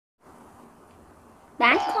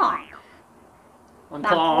Bangkok.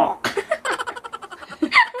 Bangkok.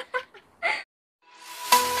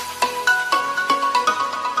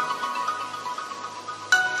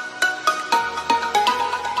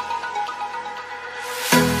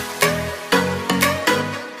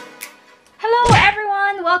 Hello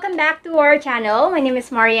everyone, welcome back to our channel. My name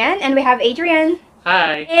is Marian and we have Adrian.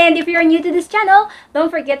 Hi. And if you're new to this channel, don't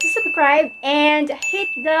forget to subscribe and hit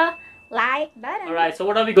the like button. Alright, so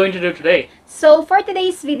what are we going to do today? So for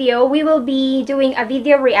today's video, we will be doing a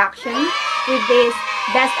video reaction with this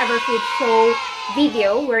best ever food show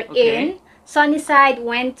video. We're in Sunnyside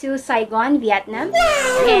went to Saigon, Vietnam.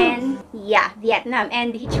 And yeah, Vietnam.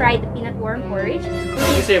 And he tried the peanut worm porridge.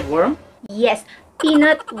 Did you say worm? Yes,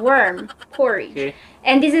 peanut worm porridge. Okay.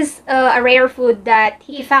 And this is a rare food that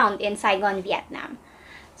he found in Saigon, Vietnam.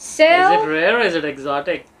 So Is it rare or is it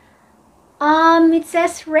exotic? It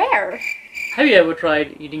says rare. Have you ever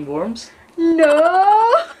tried eating worms?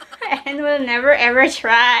 No, and we'll never ever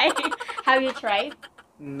try. Have you tried?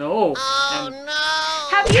 No.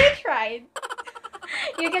 Have you tried?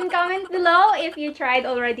 You can comment below if you tried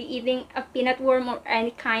already eating a peanut worm or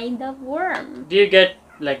any kind of worm. Do you get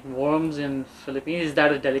like worms in Philippines? Is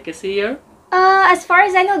that a delicacy here? As far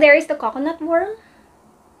as I know, there is the coconut worm.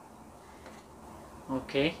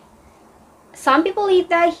 Okay. Some people eat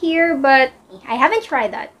that here, but I haven't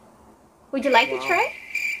tried that. Would you like to try?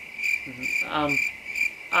 I'll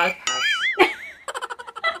pass.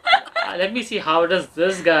 Let me see, how does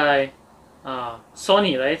this guy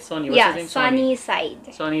Sonny, right? Sonny, what's his name?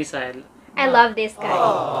 Sunnyside. Sunnyside. I love this guy.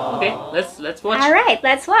 Okay, let's watch. All right,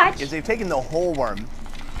 let's watch. Is they've taken the whole worm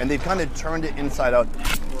and they've kind of turned it inside out.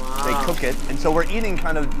 Wow. They cook it, and so we're eating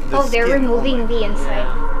kind of the Oh, they're skin removing only. the inside.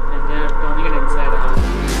 Yeah, and they're turning it inside out.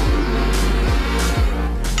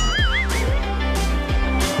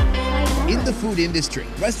 In the food industry,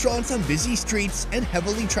 restaurants on busy streets and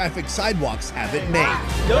heavily trafficked sidewalks have it made.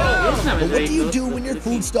 Vietnam But is what very do you close do to when your food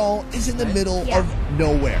Philippines. stall is in the middle Yeah. of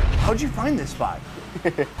nowhere? How'd you find this spot?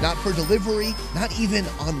 Not for delivery, not even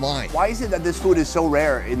online. Why is it that this food is so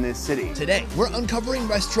rare in this city? Today, we're uncovering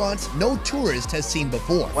restaurants no tourist has seen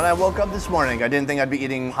before. When I woke up this morning, I didn't think I'd be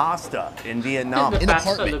eating pasta in Vietnam. In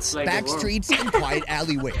Pasta apartments, looks like a back worm. streets, and quiet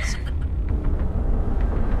alleyways.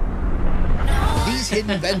 These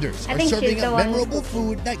hidden vendors I are think she's serving the up one memorable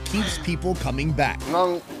food that keeps people coming back.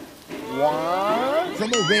 What?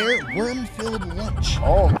 From a rare worm-filled lunch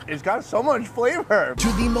Oh, it's got so much flavor. to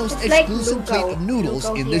the most It's like exclusive plate Lugo. of noodles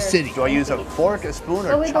Lugo in here. the city. Do I use a fork, a spoon,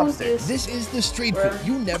 So or we don't chopsticks? use- This is the street food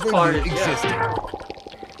you never knew Porridge, yeah. existed.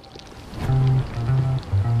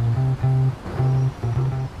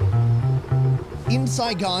 In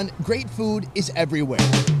Saigon, great food is everywhere.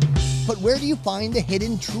 But where do you find the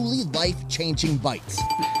hidden, truly life-changing bites?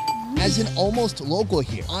 As an almost local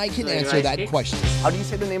here, I can Like answer rice that cake? question. How do you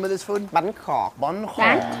say the name of this food? Bangkok. Bangkok.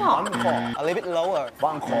 Bangkok. Bangkok. A little bit lower.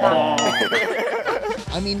 Bangkok.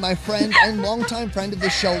 I mean, my friend and longtime friend of the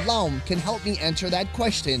show, Laum, can help me answer that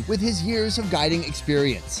question with his years of guiding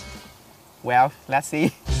experience. Well, let's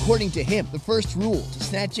see. According to him, the first rule to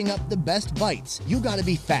snatching up the best bites, you gotta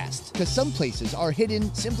be fast, because some places are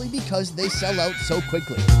hidden simply because they sell out so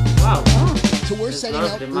quickly. Wow. So we're There's setting a lot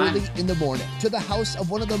of out demand. early in the morning to the house of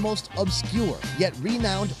one of the most obscure yet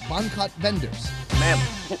renowned Bangkok vendors. Ma'am,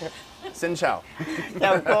 Xin Chao.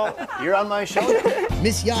 Go. You're on my show.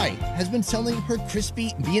 Miss Yai has been selling her crispy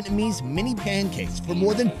Vietnamese mini pancakes for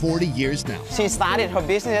more than 40 years now. She started her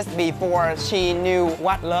business before she knew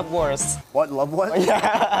what love was. What, love what?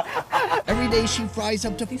 Every day she fries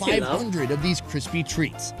up to you say love? 500 of these crispy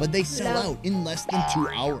treats, but they sell out in less than 2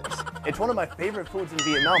 hours. It's one of my favorite foods in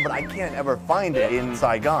Vietnam, but I can't ever find it in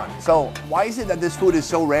Saigon. So why is it that this food is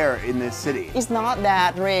so rare in this city? It's not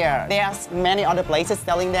that rare. There's many other places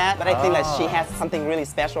selling that, but I think that she has something really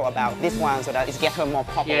special about this one so that it gets her more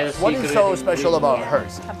popular. Yeah, the What is secret so special about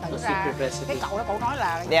hers? The secret recipe.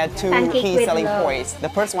 There are two Pancake key with selling love. points. The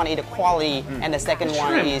first one is the quality, and the second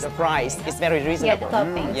one shrimp. is the price. It's very Yeah, the reasonable.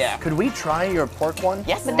 toppings. Yeah. Could we try your pork one?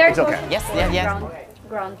 Yes. But there's It's okay. also Yes, yes, yes.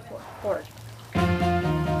 ground pork. Do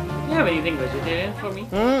you have anything vegetarian for me?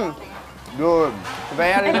 Good.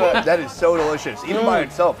 Very good. That is so delicious. Even by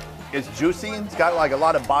itself, it's juicy. It's got like a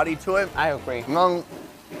lot of body to it. I agree.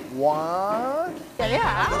 What?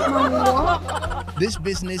 This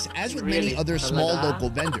business, as with many Really? other small local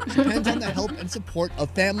vendors, depends on the help and support of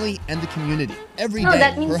family and the community. Every Oh, day,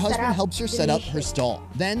 that means her husband sarap. helps her set up her Delicious. stall.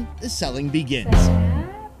 Then the selling begins.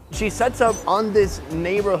 She sets up on this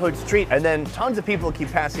neighborhood street, and then tons of people keep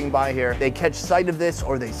passing by here. They catch sight of this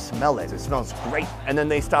or they smell it. It smells great. And then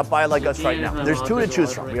they stop by like us right now. There's two to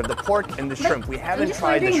choose from. We have the pork and the shrimp. We haven't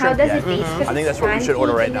tried the shrimp yet. I think that's what we should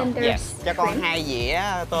order right now. Yes. Cho con 2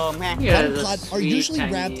 dĩa tôm ha. Yeah, Bun pots are usually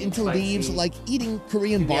wrapped into leaves like eating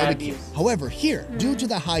Korean barbecue. However, here, due to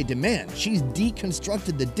the high demand, she's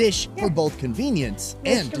deconstructed the dish for both convenience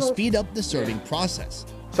and to speed up the serving process.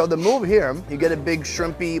 So the move here, you get a big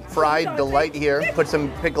shrimpy fried delight here. Put some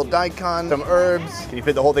pickled daikon, some herbs. Can you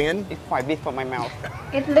fit the whole thing in? It's quite big for my mouth.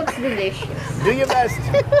 It looks delicious. Do your best.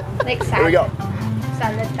 Like salad. Here we go.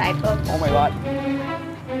 Salad type of. Oh my god.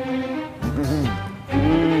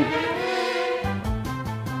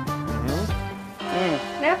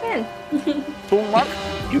 Nothing. Too much.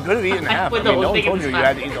 You could have eaten half. I Put the mean, no whole one thing in told you his you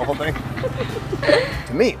had to mouth. eat the whole thing.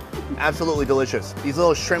 To me, absolutely delicious. These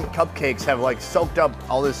little shrimp cupcakes have like soaked up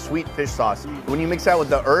all this sweet fish sauce. When you mix that with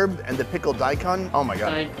the herb and the pickled daikon, oh my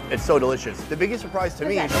god, it's so delicious. The biggest surprise to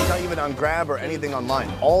me is she's not even on Grab or anything online.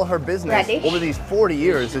 All her business over these 40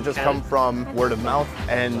 years has just come from word of mouth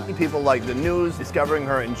and people like the news discovering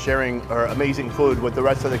her and sharing her amazing food with the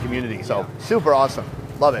rest of the community. So super awesome.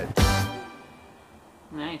 Love it.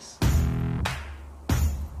 Nice.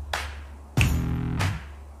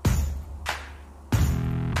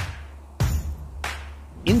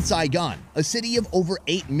 In Saigon, a city of over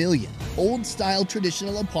 8 million, old-style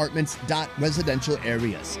traditional apartments dot residential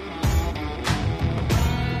areas.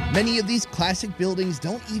 Many of these classic buildings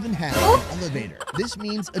don't even have an elevator. This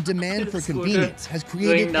means a demand for convenience has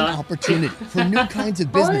created an opportunity for new kinds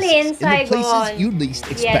of businesses in the places you'd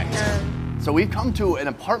least expect. So we've come to an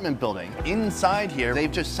apartment building. Inside here,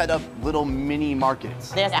 they've just set up little mini markets.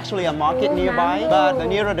 There's actually a market nearby, but the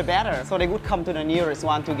nearer the better. So they would come to the nearest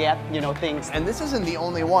one to get, things. And this isn't the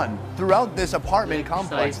only one. Throughout this apartment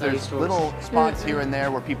complex, there's little spots here and there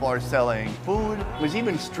where people are selling food. There's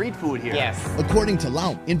even street food here. Yes. According to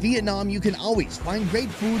Lau, in Vietnam, you can always find great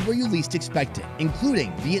food where you least expect it,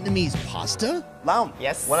 including Vietnamese pasta. Lau,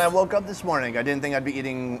 Yes. when I woke up this morning, I didn't think I'd be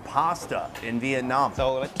eating pasta in Vietnam.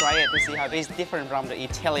 So let's try it to see how this is different from the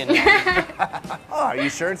Italian one. Oh, are you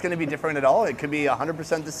sure it's going to be different at all? It could be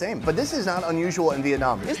 100% the same. But this is not unusual in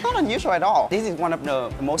Vietnam. It's not unusual at all. This is one of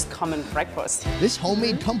the most common breakfasts. This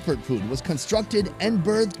homemade comfort food was constructed and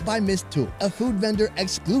birthed by Miss Tu, a food vendor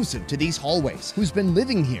exclusive to these hallways, who's been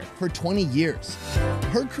living here for 20 years.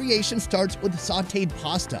 Her creation starts with sauteed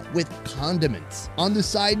pasta with condiments. On the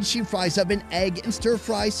side, she fries up an egg and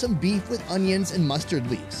stir-fries some beef with onions and mustard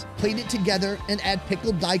leaves. Plate it together and add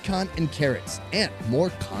pickled daikon and carrots, and more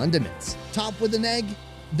condiments. Top with an egg,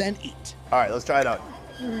 then eat. All right, let's try it out.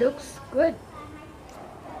 Looks good.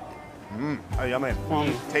 Oh, yummy.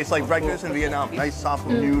 Tastes like breakfast in Vietnam. Nice soft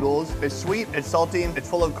noodles. It's sweet, it's salty, it's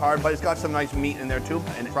full of carb, but it's got some nice meat in there too,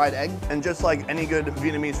 and fried egg. And just like any good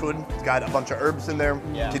Vietnamese food, it's got a bunch of herbs in there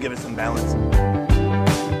to give it some balance.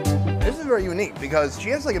 This is very unique because she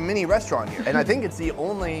has like a mini restaurant here. And I think it's the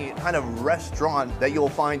only kind of restaurant that you'll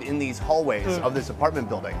find in these hallways of this apartment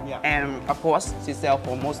building. Yeah. And of course, she sells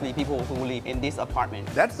for mostly people who live in this apartment.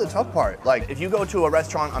 That's the tough part. Like, if you go to a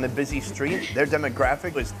restaurant on a busy street, their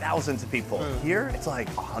demographic is thousands of people. Here, it's like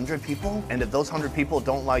 100 people, and if those 100 people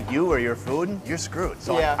don't like you or your food, you're screwed.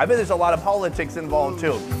 So I bet there's a lot of politics involved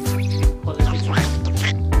too.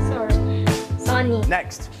 Sorry. Sunny.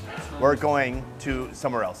 Next, we're going to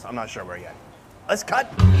somewhere else. I'm not sure where yet. Let's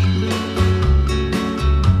cut.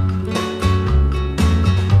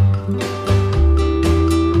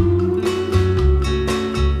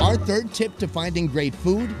 Our third tip to finding great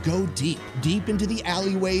food, go deep. Deep into the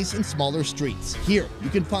alleyways and smaller streets. Here, you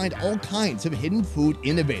can find all kinds of hidden food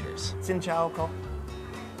innovators. Xin chào cô.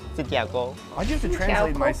 Xin chào cô. Why'd you have to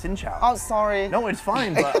translate my xin chào? Oh, sorry. No, it's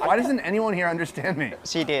fine, but why doesn't anyone here understand me?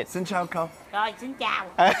 She did. Xin chào cô. Rồi, xin chào.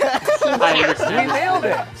 I We understand. nailed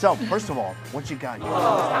it. So, first of all, what you got?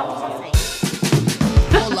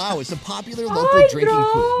 Pho Lao is a popular local drinking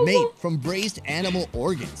food made from braised animal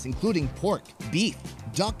organs, including pork, beef,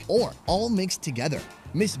 duck, or all mixed together.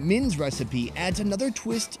 Miss Min's recipe adds another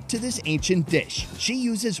twist to this ancient dish. She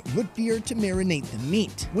uses root beer to marinate the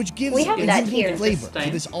meat, which gives We a have that unique here. flavor to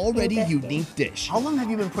this already unique dish. How long have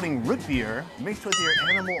you been putting root beer mixed with your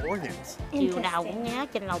animal organs? Chiều đầu cũng nhớ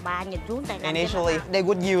trên lầu 3 nhìn xuống tại And initially, they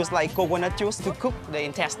would use like coconut juice to cook the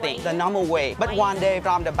intestine, the normal way. But one day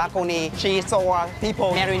from the balcony, she saw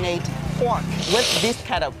people marinate pork with these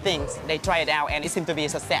kind of things. They try it out and it seemed to be a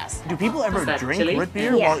success. Do people ever Is that drink chili? root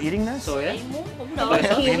beer Yeah. while eating this? So yeah, cũng được.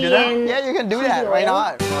 Kiwi and Yeah, you can do that. Why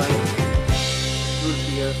not? root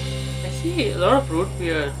beer. I see a lot of root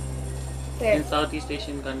beer in Southeast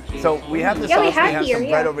Asian countries. So we have the Yeah, we sauce, we have have here, some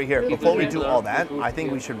bread yeah. over here. Root Before we beer. do all that, Root I think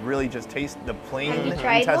beer. we should really just taste the plain Have you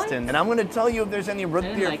tried intestine. one? And I'm gonna tell you if there's any root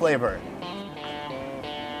I beer like it. flavor.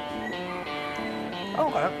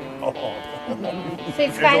 Okay. Oh. So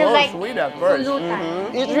it's kind a of little like sweet at first. pulutan.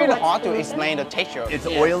 It's You know really what's hard to pulutan? explain the texture. It's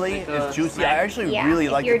Yeah, oily, like a it's juicy. I snack. actually Yeah, really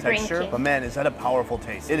if like the you're texture, drinking. but man, is that a powerful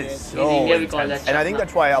taste. It is Yes, in so India we call intense. that And I think chakna.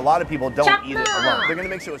 that's why a lot of people don't eat it Chakna. alone. They're gonna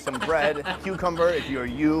mix it with some bread, cucumber if you're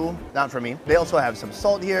you, not for me. They also have some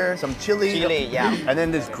salt here, some chili. Chili, yeah. And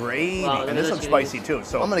then this gravy, Wow, and this look looks at the spicy too.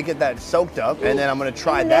 So I'm gonna get that soaked up, and then I'm gonna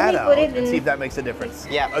try And then that you out put it and in- see if that makes a difference.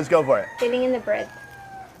 Yeah. Let's go for it. Filling in the bread.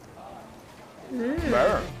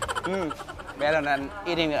 Better. Better than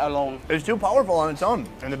eating it alone. It's too powerful on its own.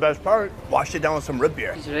 And the best part, wash it down with some root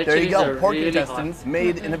beer. These red There you chilies go, are pork really intestines hot.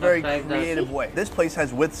 made in a very I've tried that. creative way. This place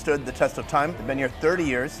has withstood the test of time. They've been here 30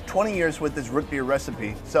 years, 20 years with this root beer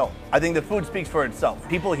recipe. So I think the food speaks for itself.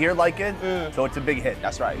 People here like it, so it's a big hit.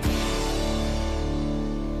 That's right.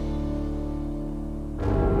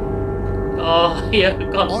 Oh, here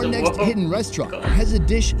comes Our the next worm. hidden restaurant has a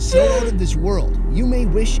dish so out of this world, you may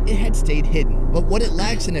wish it had stayed hidden. But what it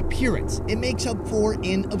lacks in appearance, it makes up for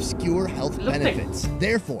in obscure health Look like- benefits.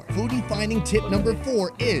 Therefore, foodie finding tip number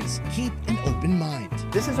 4 is keep an open mind.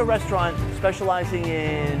 This is a restaurant specializing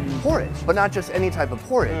in porridge, but not just any type of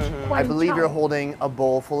porridge. I believe you're holding a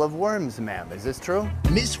bowl full of worms, ma'am. Is this true?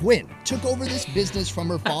 Miss Huynh took over this business from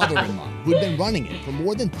her father-in-law, who'd been running it for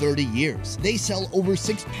more than 30 years. They sell over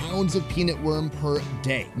 6 pounds of peanut worm per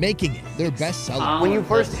day, making it their best seller. When you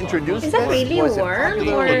first introduced Is that this, really was it worm,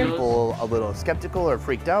 popular? or- Were people a little skeptical or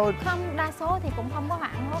freaked out? Không, đa số thì cũng không có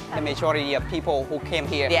hoảng hốt. The majority of people who came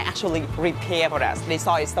here, they actually prepare for us. They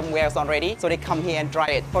saw it somewhere else already, so they come here and try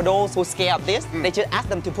it. For those who scared of this, they just ask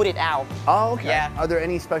them to put it out. Oh, okay. Yeah. Are there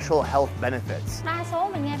any special health benefits? Đa số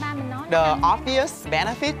mình nghe ba mình nói The là obvious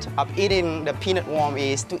benefit of eating the peanut worm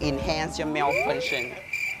is to enhance your mouth function.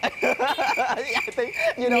 I think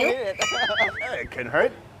you don't need it. It can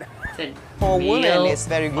hurt. Said For meal women, it's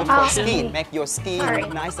very good for function. skin, make your skin Sorry.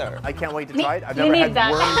 nicer. I can't wait to Me- try it. I've you never need had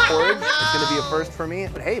that. worm porridge. It's gonna be a first for me.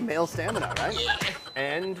 But hey, male stamina, right?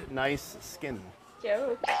 And nice skin.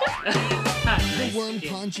 Joke. The worm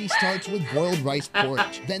congee starts with boiled rice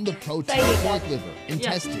porridge, then the protein, Excited. pork liver,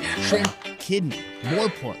 intestine, shrimp, kidney, more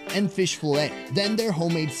pork, and fish fillet, then their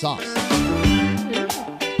homemade sauce.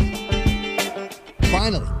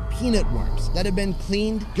 Finally, peanut worms that have been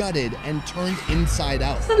cleaned, gutted, and turned inside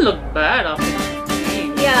out. Doesn't look bad after.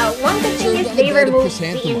 Yeah, one good thing Served is on a they bread of removed the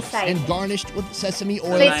chrysanthemums inside. and garnished with sesame So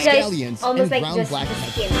oil, it's just scallions, almost and like ground just black the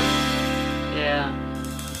pepper. skin. Yeah.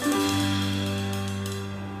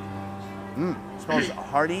 Smells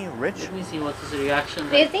hearty, rich. Let me see what's his reaction.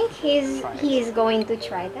 Do you think he's going to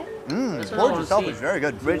try that? That's what I Porridge wanna itself see. is very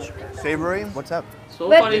good. Rich, savory. What's up? So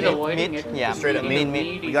But- far he's avoiding Meat, it. yeah. Straight up Lean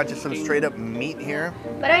meat. We got just some straight up meat here.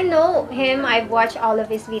 But I know him. I've watched all of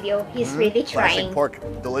his video. He's really Classic trying. pork.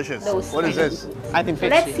 Delicious. Those What is this? I think So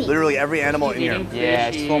fish. let's see. Literally every animal in here. Yeah,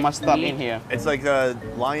 it's so much stuff in here. It's like the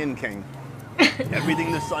Lion King.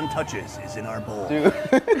 Everything the sun touches is in our bowl.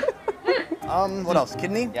 What else?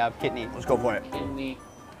 Kidney? Yeah, kidney. Let's go for it. Kidney.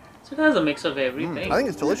 So it has a mix of everything. I think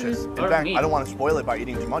it's delicious. In Or fact, meat. I don't want to spoil it by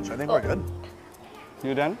eating too much. I think we're good.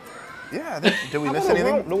 You done? Yeah, I think, did we miss How about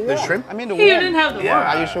anything? The shrimp? I mean the Hey, you worm. didn't have the Yeah. worm.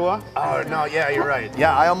 Are you sure? Oh, no, yeah, you're right.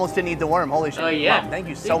 Yeah, I almost didn't eat the worm. Holy shit. Oh, yeah. Wow, thank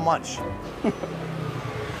you so See? much.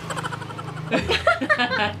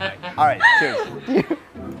 All right, cheers.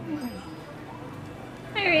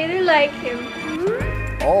 I really like him.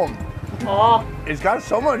 Oh, Oh, it's got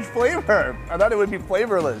so much flavor. I thought it would be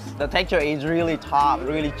flavorless. The texture is really tough,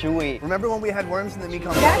 really chewy. Remember when we had worms in the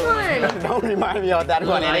Mekong? That one. Don't remind me of that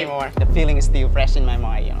one Right. anymore. The feeling is still fresh in my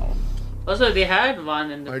mind, you know. also they had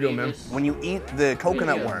one in the How you doing, man? previous. When you eat the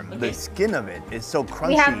coconut Video. worm, Okay. the skin of it is so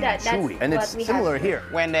crunchy have and that. That's chewy. And it's what we similar have. here.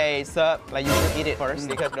 When they serve, like you should eat it first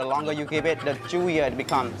because the longer you keep it, the chewier it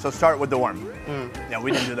becomes. So start with the worm. Yeah,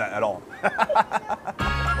 we didn't do that at all.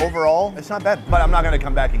 Overall, it's not bad, but I'm not gonna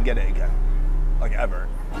come back and get it again. Like ever.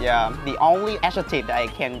 Yeah, the only adjective that I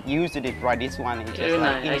can use to describe this one is just Even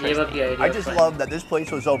like I gave up the idea. I of just frying. love that this place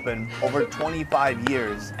was open over 25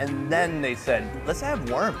 years and then they said, let's have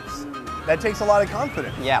worms. That takes a lot of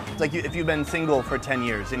confidence. Yeah. It's like if you've been single for 10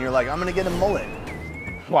 years and you're like, I'm gonna get a mullet.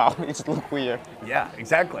 Wow, it looks weird. Yeah,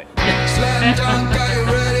 exactly. Slam dunk, are you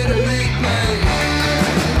ready to make me?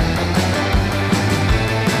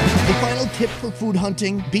 The final tip for food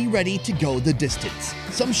hunting, be ready to go the distance.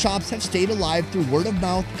 Some shops have stayed alive through word of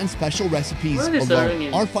mouth and special recipes What are they serving alone.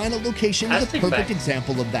 in Our final location is a plastic perfect bags?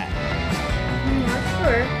 example of that. I'm not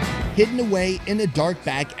sure. Hidden away in a dark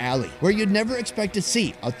back alley where you'd never expect to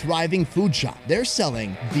see a thriving food shop, they're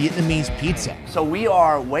selling Vietnamese pizza. So we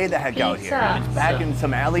are way the heck out here. It's back in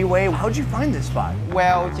some alleyway. How'd you find this spot?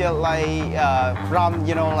 Well, just like from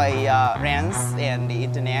friends and the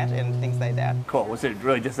internet and things like that. Cool. Was it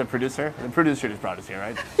really just the producer? The producer just brought us here,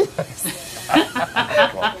 right?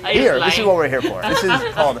 Cool. Here, this is what we're here for. This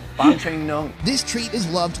is called Bang Cheng Nung. This treat is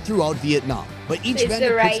loved throughout Vietnam, but each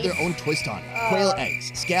vendor puts their own twist on it. Quail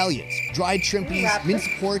eggs, scallions, dried shrimpies, minced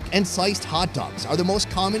pork, and sliced hot dogs are the most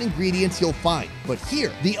common ingredients you'll find. But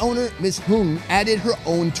here, the owner, Ms. Hung, added her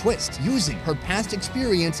own twist, using her past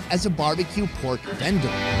experience as a barbecue pork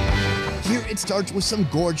vendor. Here it starts with some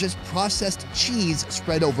gorgeous processed cheese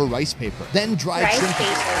spread over rice paper, then dried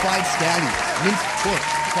shrimpies, fried scallions, minced pork,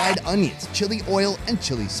 fried onions, chili oil, and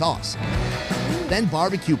chili sauce. Then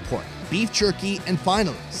barbecue pork, beef jerky, and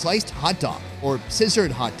finally, sliced hot dog, or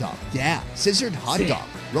scissored hot dog. Yeah, scissored hot dog.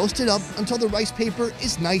 Roasted up until the rice paper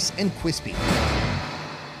is nice and crispy.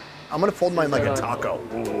 I'm gonna fold mine like a taco.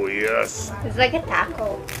 Oh, yes. It's like a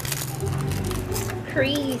taco.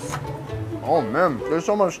 Crease. Oh, man, there's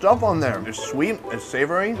so much stuff on there. It's sweet, it's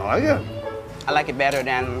savory. I like it. I like it better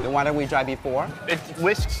than the one that we tried before. It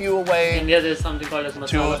whisks you away India, there's something called as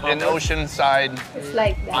masala to an papad. oceanside It's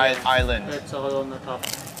like that. island. It's all on the top.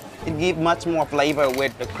 It gives much more flavor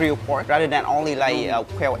with the grilled pork rather than only like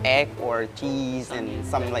quail egg or cheese and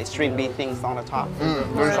some like shrimpy things on the top.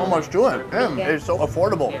 There's so much to it. Yeah, it's so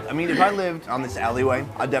affordable. I mean, if I lived on this alleyway,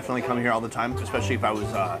 I'd definitely come here all the time, especially if I was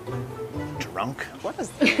drunk. What is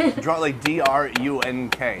that? Drunk, like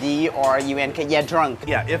D-R-U-N-K. D-R-U-N-K, yeah, drunk.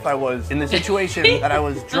 Yeah, if I was in the situation that I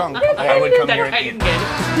was drunk, I would come here and eat. Look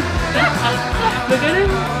at him.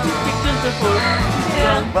 Pictures before.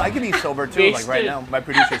 But I can be sober too, like right now. My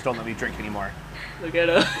producers don't let me drink anymore. Look at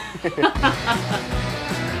her.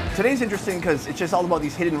 Today's interesting because it's just all about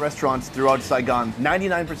these hidden restaurants throughout Saigon.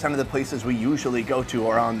 99% of the places we usually go to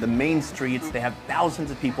are on the main streets. They have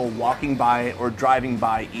thousands of people walking by or driving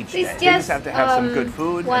by each day. They just have to have some good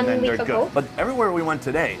food and then they're good. But everywhere we went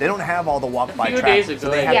today, they don't have all the walk-by traffic. So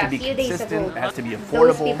they have to be consistent, it has to be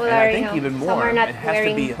affordable, and I think even more, it has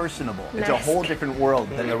to be personable. It's a whole different world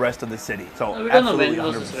than the rest of the city. So We don't know absolutely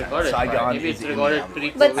when this is 100%. recorded. Saigon Maybe is it's in recorded reality.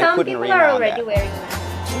 pretty But soon. some couldn't people read are all already that. wearing masks.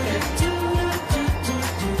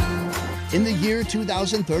 In the year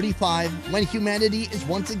 2035, when humanity is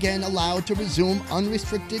once again allowed to resume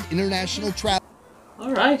unrestricted international travel.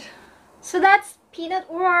 All right. So that's peanut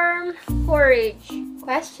worm porridge.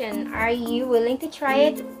 Question: are you willing to try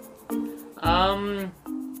it?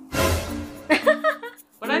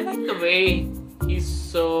 But I like the way he's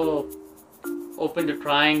so open to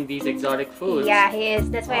trying these exotic foods. Yeah, he is.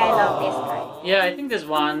 That's why I love this guy. Yeah, I think there's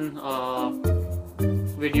one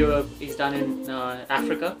video he's done in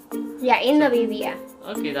Africa. Yeah, in Namibia.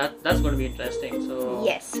 Okay, that's going to be interesting. So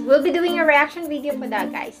Yes, we'll be doing a reaction video for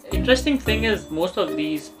that, guys. interesting thing is most of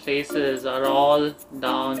these places are all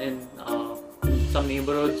down in some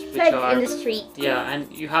neighborhoods which Like are in the street. yeah,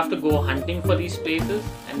 and you have to go hunting for these places,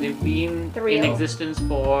 and they've been in existence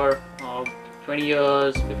for 20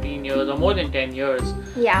 years, 15 years, or more than 10 years.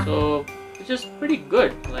 Yeah. So it's just pretty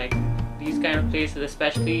good. Like these kind of places,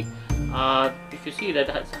 especially if you see that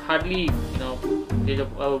hardly,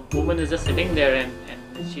 a woman is just sitting there and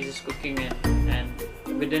she's just cooking and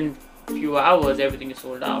within a few hours everything is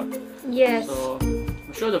sold out. Yes. So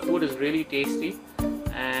I'm sure the food is really tasty,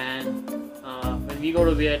 and when we go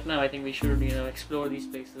to Vietnam, I think we should explore these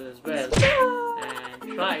places as well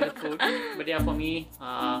and try the food. But yeah, for me,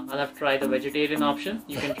 I'll have to try the vegetarian option.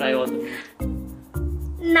 You can try all the meat.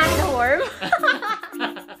 Not the worm.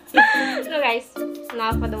 No, guys,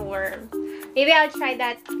 not for the worm. Maybe I'll try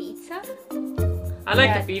that pizza. I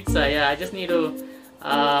like the pizza. Yeah, I just need to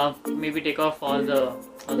maybe take off all the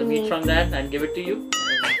meat from that and give it to you,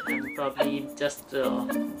 and probably eat just the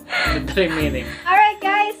remaining. Alright,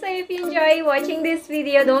 guys, so if you enjoy watching this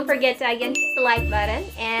video, don't forget to again hit the like button,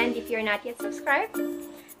 and if you're not yet subscribed,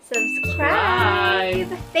 subscribe.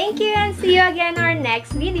 Bye. Thank you, and see you again in our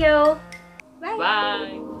next video. Bye.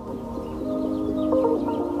 Bye.